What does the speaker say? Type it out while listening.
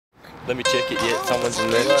Let me check it. Yeah, someone's in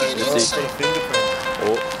there. Let's see.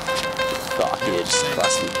 Oh, fuck yeah, just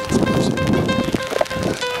classic.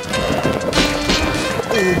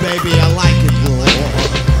 Oh baby, I like it raw.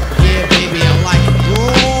 Yeah, baby, I like it raw.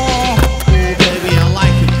 Oh baby, I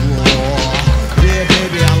like it raw. Yeah,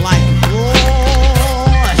 baby, I like it raw.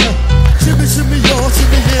 Shimmy, shimmy, y'all,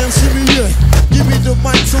 shimmy, yeah, shimmy, yeah. Give me the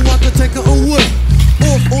mic so I can take it away.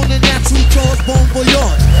 Off on the natural charge, bon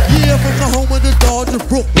voyage. Yeah, from the home of the Dodgers,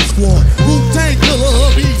 Brooklyn squad. Wu-Tang Killer,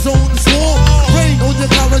 beats on the swarm. Rain on your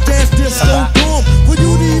college ass disco dorm. For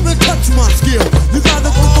you to even touch my skill, you gotta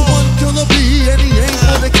go for one killer bee, and he ain't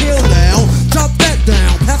gonna kill now. Drop that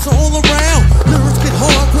down, pass it all around. Lyrics get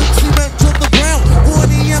hard, quick cement to the ground. For an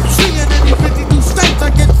EMC in any 52 states, I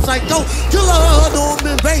get psycho. Killer,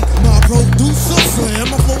 Norman Bates, my producer slam.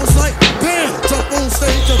 My flow is like bam, jump on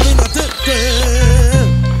stage and then I dip there.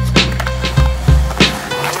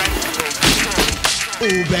 Oh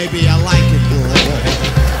baby, I like it raw.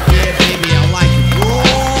 Yeah, baby, I like it raw.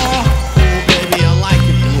 Oh baby, I like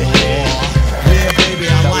it raw. Yeah, baby,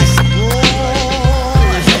 I like it raw.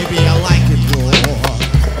 Baby, I like it raw.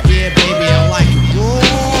 Yeah, baby, I like it raw.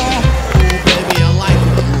 Oh baby, I like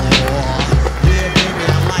it raw. Yeah, baby,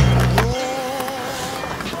 I like it raw.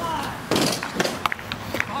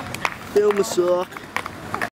 Film the sock.